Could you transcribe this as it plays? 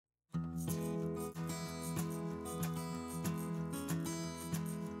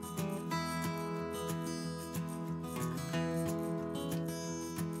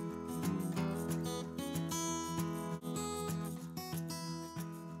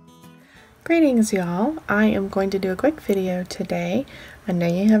Greetings y'all. I am going to do a quick video today. I know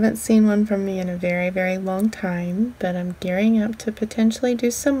you haven't seen one from me in a very long time, but I'm gearing up to potentially do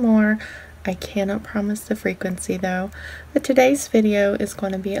some more. I cannot promise the frequency though. But today's video is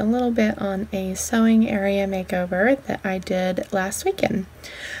going to be a little bit on a sewing area makeover that I did last weekend.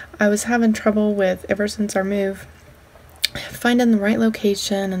 I was having trouble with, ever since our move, finding the right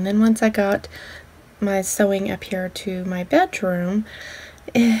location, and then once I got my sewing up here to my bedroom,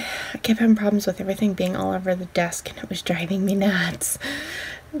 I kept having problems with everything being all over the desk, and it was driving me nuts.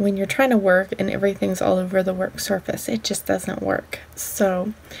 When you're trying to work and everything's all over the work surface, it just doesn't work.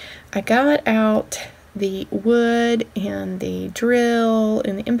 So I got out the wood and the drill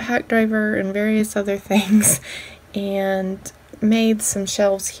and the impact driver and various other things and made some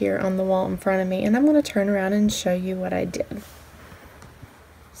shelves here on the wall in front of me, and I'm going to turn around and show you what I did.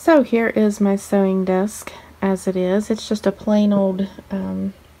 So here is my sewing desk as it is. It's just a plain old,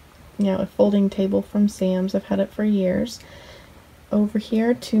 a folding table from Sam's. I've had it for years. Over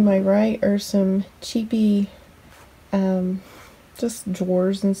here to my right are some cheapy, just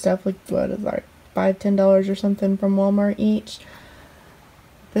drawers and stuff, like, what is that, $5–10 or something from Walmart each.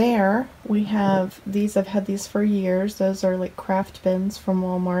 There we have these. I've had these for years. Those are like craft bins from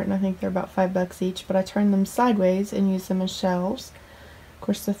Walmart, and I think they're about $5 each, but I turn them sideways and use them as shelves. Of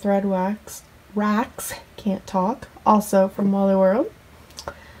course, the thread racks, can't talk, also from Wally World.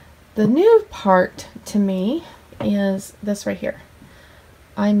 The new part to me is this right here.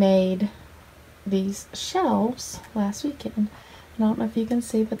 I made these shelves last weekend. I don't know if you can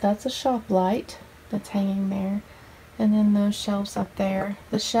see, but that's a shop light that's hanging there. And then those shelves up there.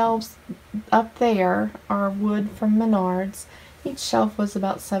 The shelves up there are wood from Menards. Each shelf was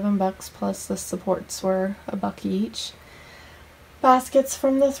about $7, plus the supports were $1 each. Baskets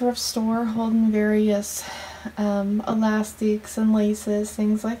from the thrift store holding various elastics and laces,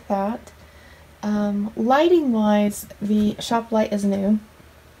 things like that. Lighting wise, the shop light is new.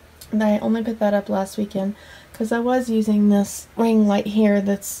 And I only put that up last weekend because I was using this ring light here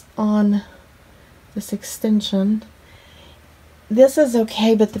that's on this extension. This is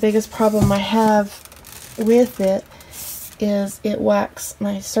okay, but the biggest problem I have with it is it whacks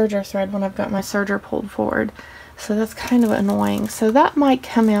my serger thread when I've got my serger pulled forward. So that's kind of annoying. So that might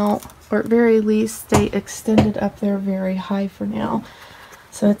come out, or at very least stay extended up there very high for now.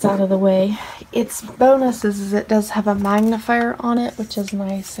 So it's out of the way. Its bonus is it does have a magnifier on it, which is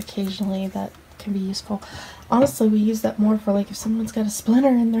nice. Occasionally that can be useful. Honestly, we use that more for like if someone's got a splinter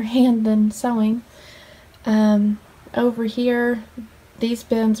in their hand than sewing. Over here, these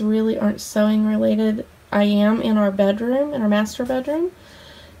bins really aren't sewing related. I am in our bedroom, in our master bedroom,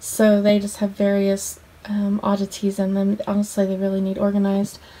 so they just have various oddities in them. Honestly, they really need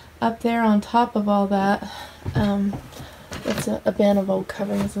organized. Up there on top of all that, it's a bin of old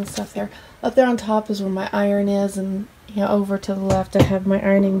coverings and stuff there. Up there on top is where my iron is, and over to the left I have my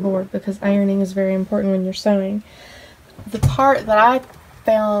ironing board, because ironing is very important when you're sewing. The part that I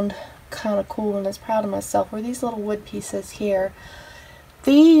found kind of cool and is proud of myself were these little wood pieces here.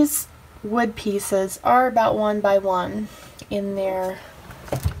 These wood pieces are about 1 by 1 in their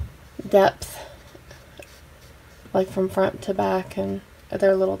depth, like from front to back, and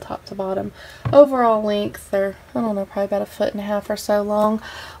they're little top to bottom. Overall length, they're, I don't know, probably about 1.5 feet or so long.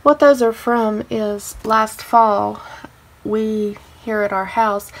 What those are from is last fall we here at our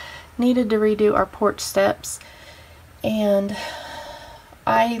house needed to redo our porch steps, and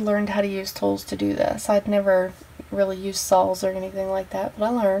I learned how to use tools to do this. I'd never really used saws or anything like that, but I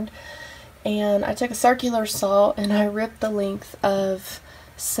learned. And I took a circular saw and I ripped the length of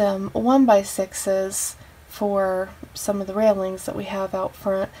some 1x6s for some of the railings that we have out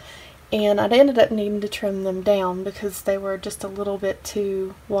front, and I ended up needing to trim them down because they were just a little bit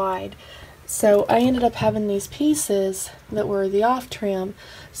too wide. So I ended up having these pieces that were the off trim,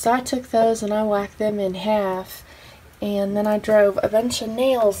 so I took those and I whacked them in half, and then I drove a bunch of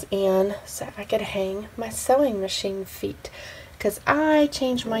nails in so I could hang my sewing machine feet, because I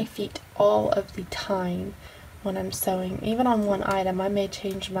change my feet all of the time when I'm sewing. Even on one item I may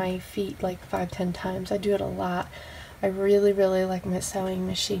change my feet like 5–10 times. I do it a lot. I really like my sewing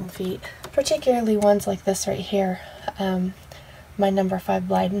machine feet, particularly ones like this right here. My number 5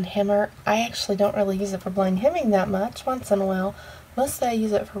 blind hammer. I actually don't really use it for blind hemming that much. Once in a while. Mostly I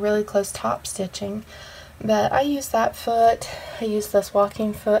use it for really close top stitching. But I use that foot. I use this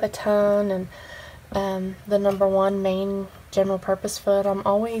walking foot a ton, and the number 1 main general purpose foot. I'm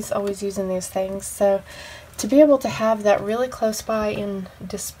always using these things. So to be able to have that really close by and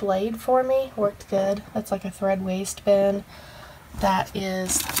displayed for me worked good. That's like a thread waste bin. That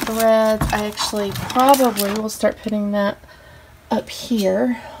is threads. I actually probably will start putting that Up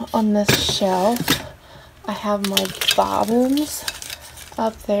here on this shelf, I have my bobbins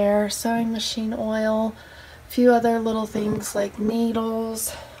up there, sewing machine oil, a few other little things like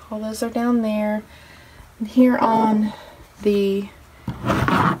needles. All those are down there. And here on the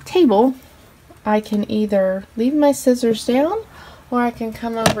table, I can either leave my scissors down, or I can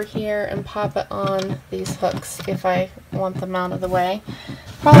come over here and pop it on these hooks if I want them out of the way.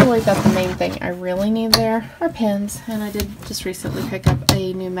 Probably that's the main thing I really need there are pins, and I did just recently pick up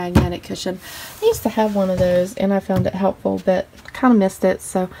a new magnetic cushion. I used to have one of those and I found it helpful, but kind of missed it,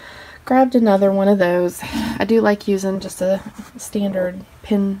 so grabbed another one of those. I do like using just a standard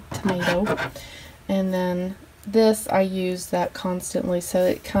pin tomato, and then this I use that constantly, so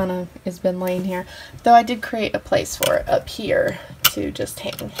it kind of has been laying here, though I did create a place for it up here to just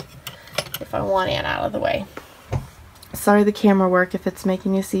hang if I want it out of the way. Sorry the camera work if it's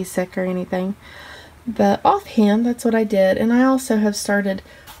making you seasick or anything, but offhand that's what I did. And I also have started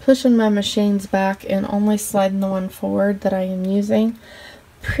pushing my machines back and only sliding the one forward that I am using,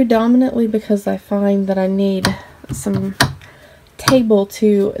 predominantly because I find that I need some table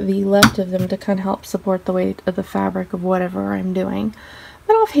to the left of them to kind of help support the weight of the fabric of whatever I'm doing.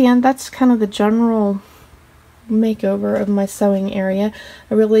 But offhand, that's kind of the general makeover of my sewing area.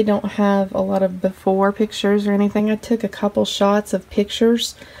 I really don't have a lot of before pictures or anything. I took a couple shots of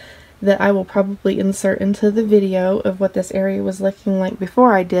pictures that I will probably insert into the video of what this area was looking like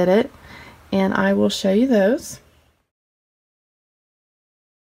before I did it, and I will show you those.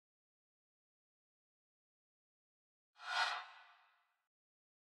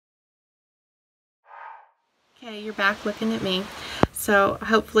 Okay, you're back looking at me. So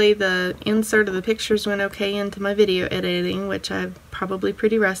hopefully the insert of the pictures went okay into my video editing, which I'm probably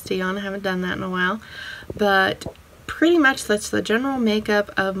pretty rusty on. I haven't done that in a while. But pretty much that's the general makeup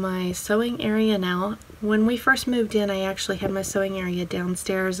of my sewing area now. When we first moved in, I actually had my sewing area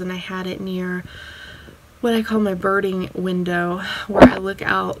downstairs, and I had it near what I call my birding window, where I look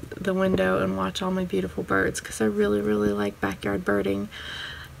out the window and watch all my beautiful birds, because I really, really like backyard birding.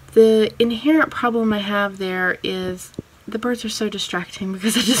 The inherent problem I have there is the birds are so distracting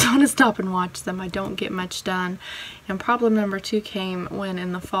because I just want to stop and watch them. I don't get much done. And problem number 2 came when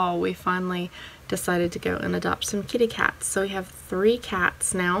in the fall we finally decided to go and adopt some kitty cats. So we have 3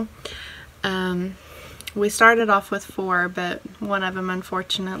 cats now. We started off with 4, but one of them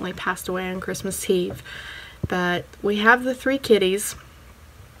unfortunately passed away on Christmas Eve. But we have the 3 kitties.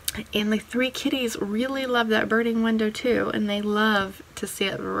 And the 3 kitties really love that birding window too, and they love to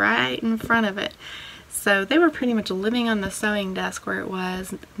sit right in front of it. So they were pretty much living on the sewing desk where it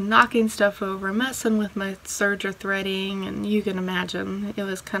was, knocking stuff over, messing with my serger threading, and you can imagine it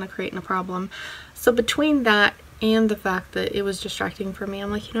was kind of creating a problem. So between that and the fact that it was distracting for me, I'm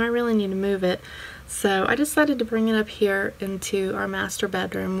like, I really need to move it. So I decided to bring it up here into our master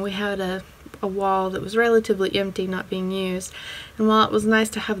bedroom. We had a wall that was relatively empty, not being used, and while it was nice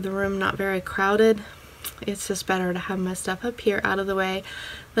to have the room not very crowded, it's just better to have my stuff up here out of the way.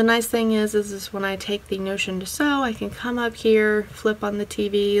 The nice thing is when I take the Notion to sew, I can come up here, flip on the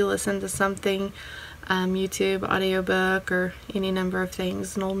TV, listen to something, YouTube, audiobook, or any number of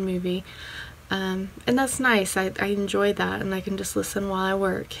things, an old movie. And that's nice. I enjoy that, and I can just listen while I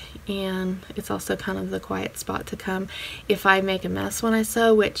work. And it's also kind of the quiet spot to come. If I make a mess when I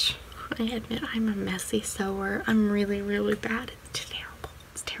sew, which I admit I'm a messy sewer, I'm really, really bad. It's terrible.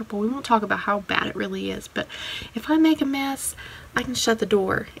 It's terrible. We won't talk about how bad it really is, but if I make a mess, I can shut the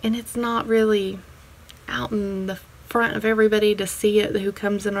door, and it's not really out in the front of everybody to see it who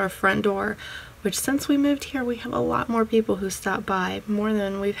comes in our front door, which since we moved here, we have a lot more people who stop by, more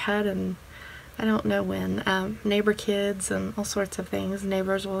than we've had in I don't know when. Neighbor kids and all sorts of things.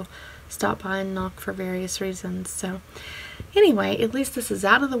 Neighbors will stop by and knock for various reasons. So anyway, at least this is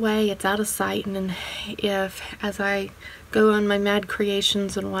out of the way, it's out of sight, and then if, as I go on my mad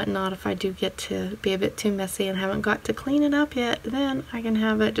creations and whatnot, if I do get to be a bit too messy and haven't got to clean it up yet, then I can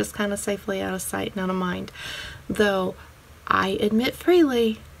have it just kind of safely out of sight and out of mind. Though, I admit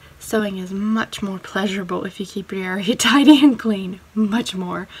freely, sewing is much more pleasurable if you keep your area tidy and clean. Much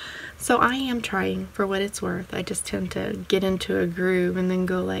more. So I am trying for what it's worth. I just tend to get into a groove and then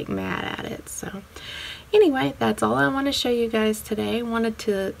go like mad at it. So anyway, that's all I want to show you guys today. I wanted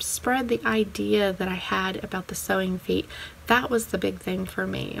to spread the idea that I had about the sewing feet. That was the big thing for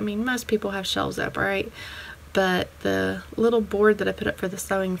me. I mean, most people have shelves up, right? But the little board that I put up for the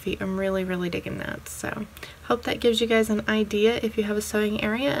sewing feet, I'm really, really digging that. So hope that gives you guys an idea if you have a sewing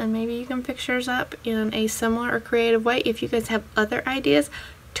area, and maybe you can fix yours up in a similar or creative way. If you guys have other ideas,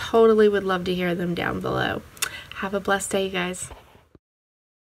 totally would love to hear them down below. Have a blessed day, you guys.